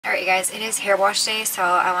Alright you guys, it is hair wash day, so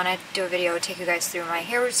I want to do a video take you guys through my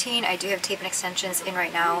hair routine. I do have tape and extensions in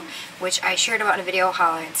right now, which I shared about in a video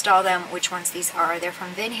how I install them, which ones these are. They're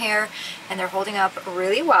from Vin Hair, and they're holding up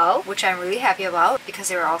really well, which I'm really happy about because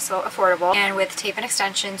they were also affordable. And with tape and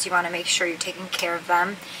extensions, you want to make sure you're taking care of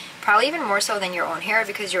them. Probably even more so than your own hair,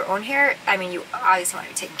 because your own hair, I mean, you obviously want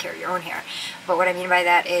to be taking care of your own hair, but what I mean by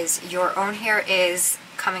that is your own hair is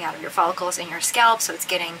coming out of your follicles in your scalp, so it's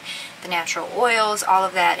getting the natural oils, all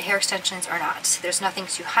of that. Hair extensions are not. There's nothing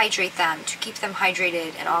to hydrate them, to keep them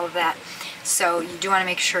hydrated and all of that. So you do want to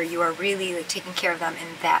make sure you are really taking care of them in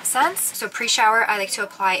that sense. So pre-shower, I like to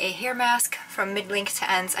apply a hair mask from mid-length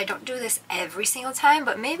to ends. I don't do this every single time,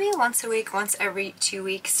 but maybe once a week, once every 2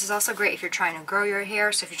 weeks. This is also great if you're trying to grow your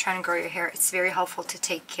hair. So if you're trying to grow your hair, it's very helpful to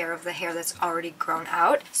take care of the hair that's already grown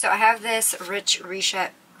out. So I have this Rich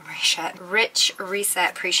Reset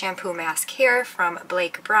pre-shampoo mask here from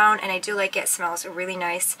Blake Brown, and I do like it. It smells really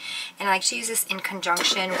nice, and I like to use this in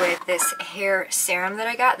conjunction with this hair serum that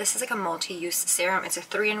I got. This is like a multi-use serum. It's a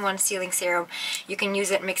 3-in-1 sealing serum. You can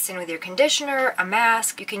use it mixed in with your conditioner, a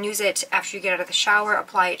mask. You can use it after you get out of the shower,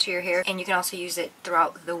 apply it to your hair, and you can also use it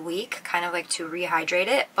throughout the week, kind of like to rehydrate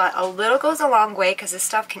it. But a little goes a long way because this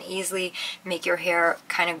stuff can easily make your hair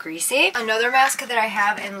kind of greasy. Another mask that I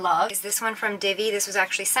have and love is this one from DIVI. This was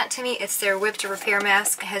actually sent to me. It's their Whipped Repair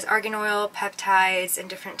Mask. It has argan oil, peptides, and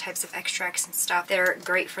different types of extracts and stuff that are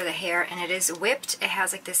great for the hair, and it is whipped. It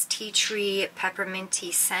has like this tea tree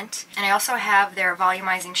pepperminty scent. And I also have their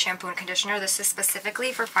volumizing shampoo and conditioner. This is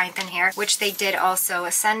specifically for fine thin hair, which they did also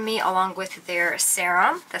send me along with their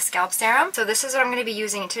serum, the scalp serum. So this is what I'm going to be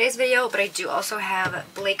using in today's video, but I do also have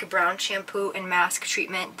Blake Brown shampoo and mask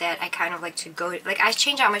treatment that I kind of like to go, like I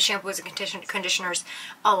change out my shampoos and conditioners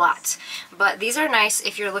a lot, but these are nice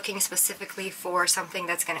if you're looking specifically for something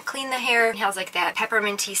that's going to clean the hair. It has like that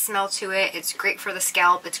pepperminty smell to it. It's great for the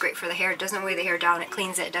scalp. It's great for the hair. It doesn't weigh the hair down. It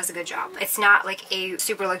cleans it. It does a good job. It's not like a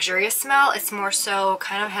super luxurious smell. It's more so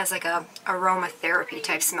kind of has like a aromatherapy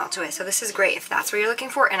type smell to it. So this is great if that's what you're looking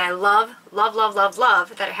for. And I love, love, love, love,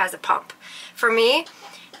 love that it has a pump. For me,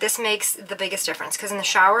 this makes the biggest difference, because in the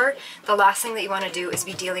shower, the last thing that you want to do is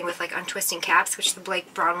be dealing with like untwisting caps, which the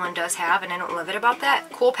Blake Brown one does have, and I don't love it about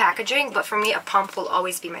that. Cool packaging, but for me, a pump will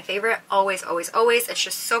always be my favorite. Always, always, always. It's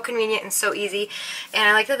just so convenient and so easy, and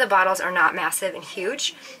I like that the bottles are not massive and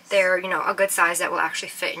huge. They're, you know, a good size that will actually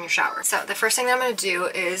fit in your shower. So the first thing that I'm going to do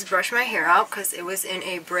is brush my hair out because it was in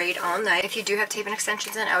a braid all night. If you do have tape and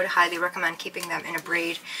extensions in, I would highly recommend keeping them in a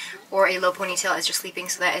braid or a low ponytail as you're sleeping,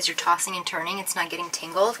 so that as you're tossing and turning, it's not getting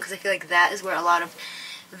tangled, because I feel like that is where a lot of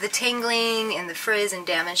the tangling and the frizz and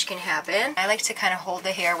damage can happen. I like to kind of hold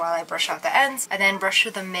the hair while I brush out the ends, and then brush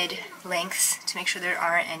through the mid lengths to make sure there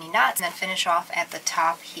aren't any knots, and then finish off at the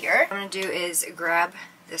top here. What I'm going to do is grab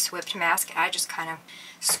this whipped mask, and I just kind of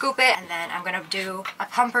scoop it, and then I'm going to do a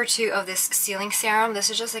pump or two of this sealing serum. This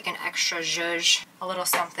is just like an extra zhuzh, a little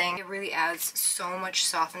something. It really adds so much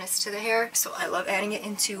softness to the hair, so I love adding it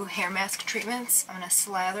into hair mask treatments. I'm going to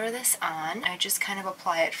slather this on. I just kind of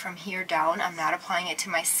apply it from here down. I'm not applying it to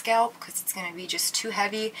my scalp because it's going to be just too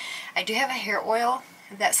heavy. I do have a hair oil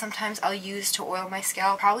that sometimes I'll use to oil my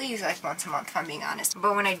scalp. Probably use it like once a month if I'm being honest.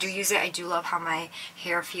 But when I do use it, I do love how my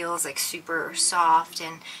hair feels like super soft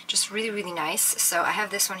and just really, really nice. So I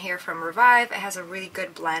have this one here from Revive. It has a really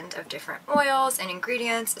good blend of different oils and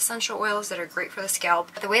ingredients, essential oils that are great for the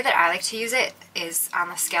scalp. The way that I like to use it is on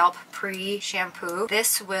the scalp pre-shampoo.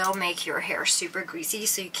 This will make your hair super greasy,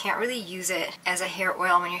 so you can't really use it as a hair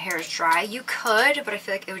oil when your hair is dry. You could, but I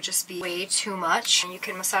feel like it would just be way too much. And you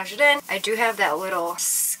can massage it in. I do have that little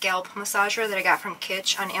scalp massager that I got from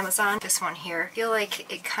Kitsch on Amazon. This one here. I feel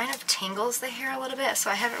like it kind of tangles the hair a little bit, so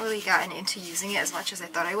I haven't really gotten into using it as much as I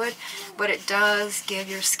thought I would, but it does give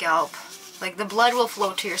your scalp, like the blood will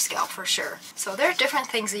flow to your scalp for sure. So there are different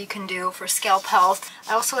things that you can do for scalp health.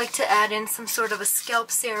 I also like to add in some sort of a scalp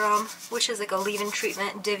serum, which is like a leave-in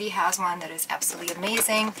treatment. DIVI has one that is absolutely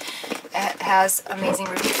amazing. It has amazing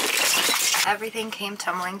reviews. Everything came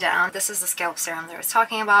tumbling down. This is the scalp serum that I was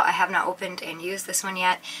talking about. I have not opened and used this one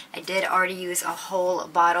yet. I did already use a whole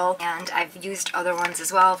bottle, and I've used other ones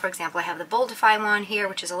as well. For example, I have the Boldify one here,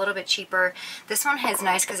 which is a little bit cheaper. This one is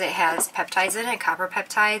nice because it has peptides in it, copper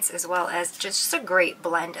peptides, as well as just a great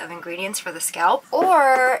blend of ingredients for the scalp.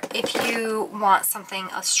 Or if you want something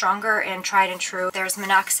stronger and tried and true, there's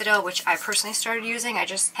minoxidil, which I personally started using. I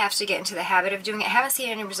just have to get into the habit of doing it. I haven't seen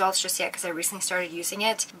any results just yet because I recently started using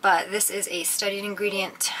it, but this is a studied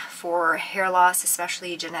ingredient for hair loss,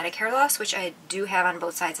 especially genetic hair loss, which I do have on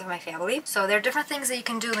both sides of my family. So there are different things that you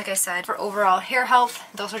can do, like I said, for overall hair health.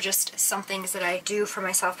 Those are just some things that I do for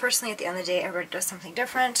myself personally. At the end of the day, everybody does something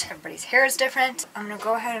different. Everybody's hair is different. I'm going to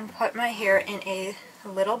go ahead and put my hair in a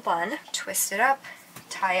little bun, twist it up,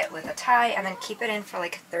 tie it with a tie, and then keep it in for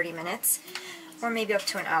like 30 minutes. Or maybe up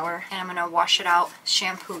to an hour. And I'm going to wash it out,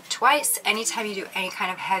 shampoo twice. Anytime you do any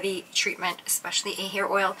kind of heavy treatment, especially a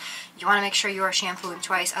hair oil, you want to make sure you are shampooing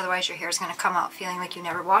twice, otherwise your hair is going to come out feeling like you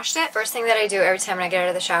never washed it. First thing that I do every time I get out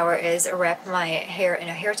of the shower is wrap my hair in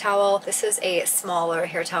a hair towel. This is a smaller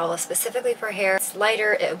hair towel specifically for hair. It's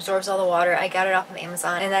lighter, it absorbs all the water. I got it off of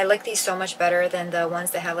Amazon, and I like these so much better than the ones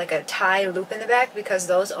that have like a tie loop in the back, because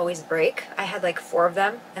those always break. I had like 4 of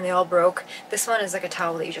them and they all broke. This one is like a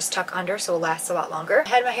towel that you just tuck under, so it lasts a lot longer. I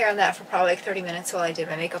had my hair on that for probably like 30 minutes while I did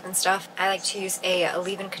my makeup and stuff. I like to use a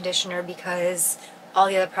leave-in conditioner because all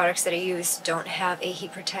the other products that I use don't have a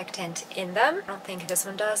heat protectant in them. I don't think this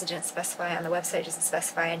one does. It didn't specify on the website, it doesn't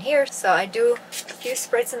specify in here. So I do a few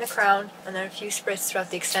spritz in the crown and then a few spritz throughout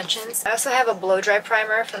the extensions. I also have a blow dry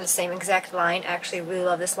primer from the same exact line. I actually really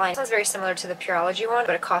love this line. It sounds very similar to the Pureology one,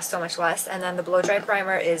 but it costs so much less. And then the blow dry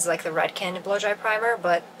primer is like the Redken blow dry primer,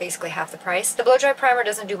 but basically half the price. The blow dry primer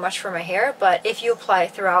doesn't do much for my hair, but if you apply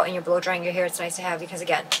it throughout and you're blow drying your hair, it's nice to have because,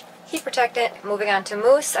 again, heat protectant. Moving on to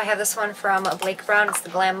mousse, I have this one from Blake Brown. It's the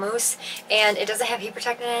Glam Mousse, and it doesn't have heat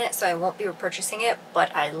protectant in it, so I won't be repurchasing it,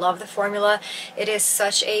 but I love the formula. It is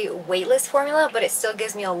such a weightless formula, but it still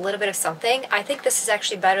gives me a little bit of something. I think this is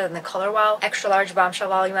actually better than the Color Wow Extra Large Bombshell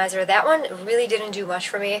Volumizer. That one really didn't do much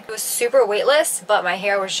for me. It was super weightless, but my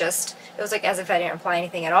hair was just, it was like as if I didn't apply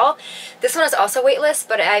anything at all. This one is also weightless,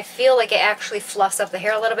 but I feel like it actually fluffs up the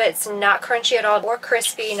hair a little bit. It's not crunchy at all or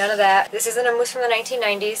crispy, none of that. This isn't a mousse from the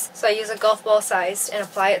 1990s. So I use a golf ball size and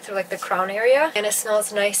apply it through like the crown area, and it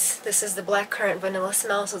smells nice. This is the blackcurrant vanilla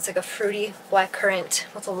smell, so it's like a fruity blackcurrant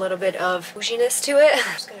with a little bit of bouginess to it.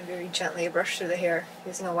 I'm just going to very gently brush through the hair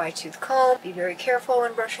using a wide tooth comb. Be very careful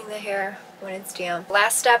when brushing the hair when it's damp.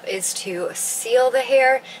 Last step is to seal the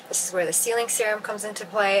hair. This is where the sealing serum comes into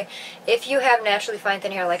play. If you have naturally fine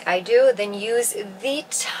thin hair like I do, then use the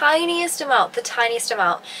tiniest amount,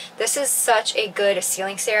 This is such a good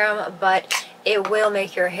sealing serum, but it will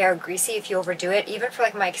make your hair greasy if you overdo it. Even for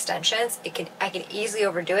like my extensions, I can easily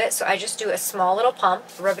overdo it. So I just do a small little pump,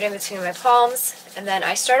 rub it in between my palms, and then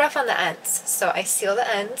I start off on the ends. So I seal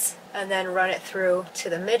the ends and then run it through to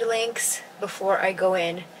the mid links before I go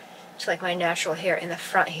in to like my natural hair in the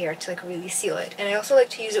front here to like really seal it. And I also like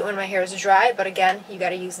to use it when my hair is dry, but again, you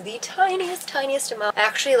gotta use the tiniest amount. I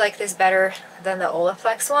actually like this better than the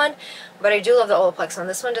Olaplex one, but I do love the Olaplex one.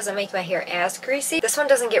 This one doesn't make my hair as greasy. This one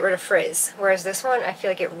doesn't get rid of frizz, whereas this one, I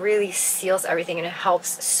feel like it really seals everything and it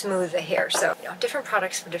helps smooth the hair. So, you know, different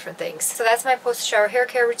products for different things. So that's my post-shower hair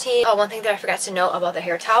care routine. Oh, one thing that I forgot to note about the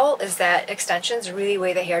hair towel is that extensions really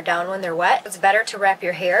weigh the hair down when they're wet. It's better to wrap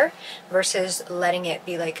your hair versus letting it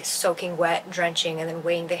be like soaking wet, drenching, and then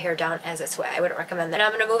weighing the hair down as it's wet. I wouldn't recommend that. Now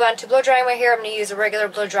I'm going to move on to blow drying my hair. I'm going to use a regular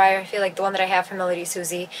blow dryer. I feel like the one that I have from Melody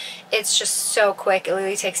Susie. It's just so quick. It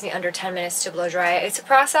literally takes me under 10 minutes to blow dry it. It's a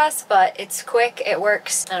process, but it's quick, it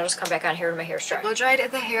works, and I'll just come back on here when my hair's dry. I blow dried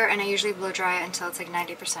the hair, and I usually blow dry it until it's like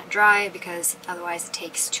 90% dry, because otherwise it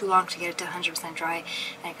takes too long to get it to 100% dry, and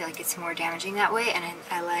I feel like it's more damaging that way. And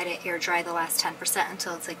I let it air dry the last 10%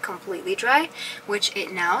 until it's like completely dry, which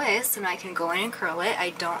it now is, so now I can go in and curl it. I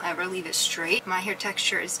don't ever leave it straight. My hair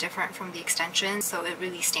texture is different from the extension, so it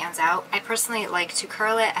really stands out. I personally like to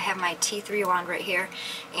curl it. I have my T3 wand right here,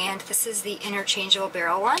 and this is the interchangeable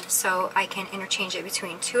barrel one, so I can interchange it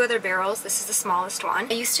between 2 other barrels. This is the smallest one.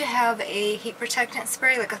 I used to have a heat protectant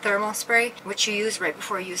spray, like a thermal spray, which you use right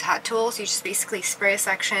before you use hot tools. You just basically spray a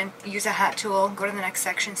section, use a hot tool, go to the next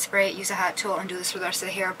section, spray it, use a hot tool, and do this for the rest of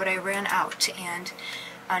the hair. But I ran out, and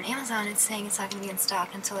on Amazon it's saying it's not going to be in stock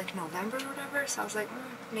until like November or whatever, so I was like,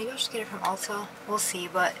 maybe I'll just get it from Ulta. We'll see,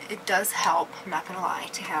 but it does help, I'm not going to lie,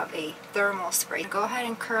 to have a thermal spray. Go ahead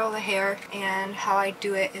and curl the hair, and how I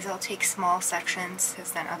do it is I'll take small sections,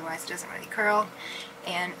 because then otherwise it doesn't really curl,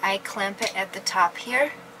 and I clamp it at the top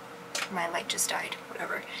here. My light just died,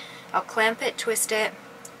 whatever. I'll clamp it, twist it,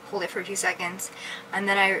 hold it for a few seconds, and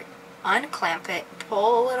then I unclamp it,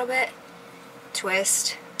 pull a little bit,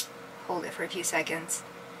 twist, hold it for a few seconds,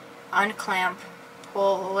 unclamp,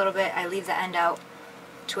 pull a little bit, I leave the end out,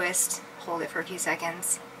 twist, hold it for a few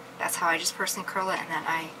seconds. That's how I just personally curl it, and then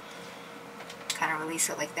I kind of release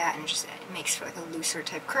it like that, and it makes for like a looser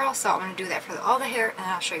type curl. So I'm going to do that for all the hair, and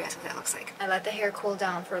I'll show you guys what that looks like. I let the hair cool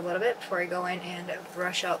down for a little bit before I go in and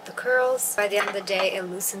brush out the curls. By the end of the day, it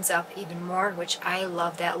loosens up even more, which I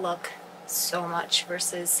love that look so much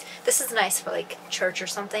versus, this is nice for like church or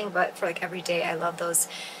something, but for like every day I love those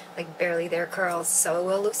like barely there curls. So it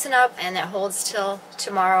will loosen up, and it holds till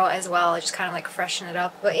tomorrow as well. I just kind of like freshen it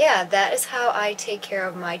up. But yeah, that is how I take care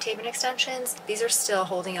of my tape and extensions. These are still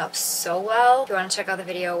holding up so well. If you want to check out the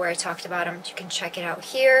video where I talked about them, you can check it out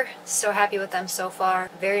here. So happy with them so far.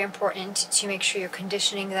 Very important to make sure you're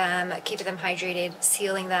conditioning them, keeping them hydrated,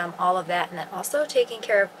 sealing them, all of that, and then also taking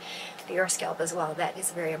care of your scalp as well. That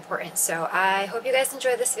is very important. So I hope you guys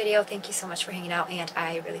enjoyed this video. Thank you so much for hanging out, and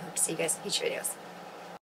I really hope to see you guys in future videos.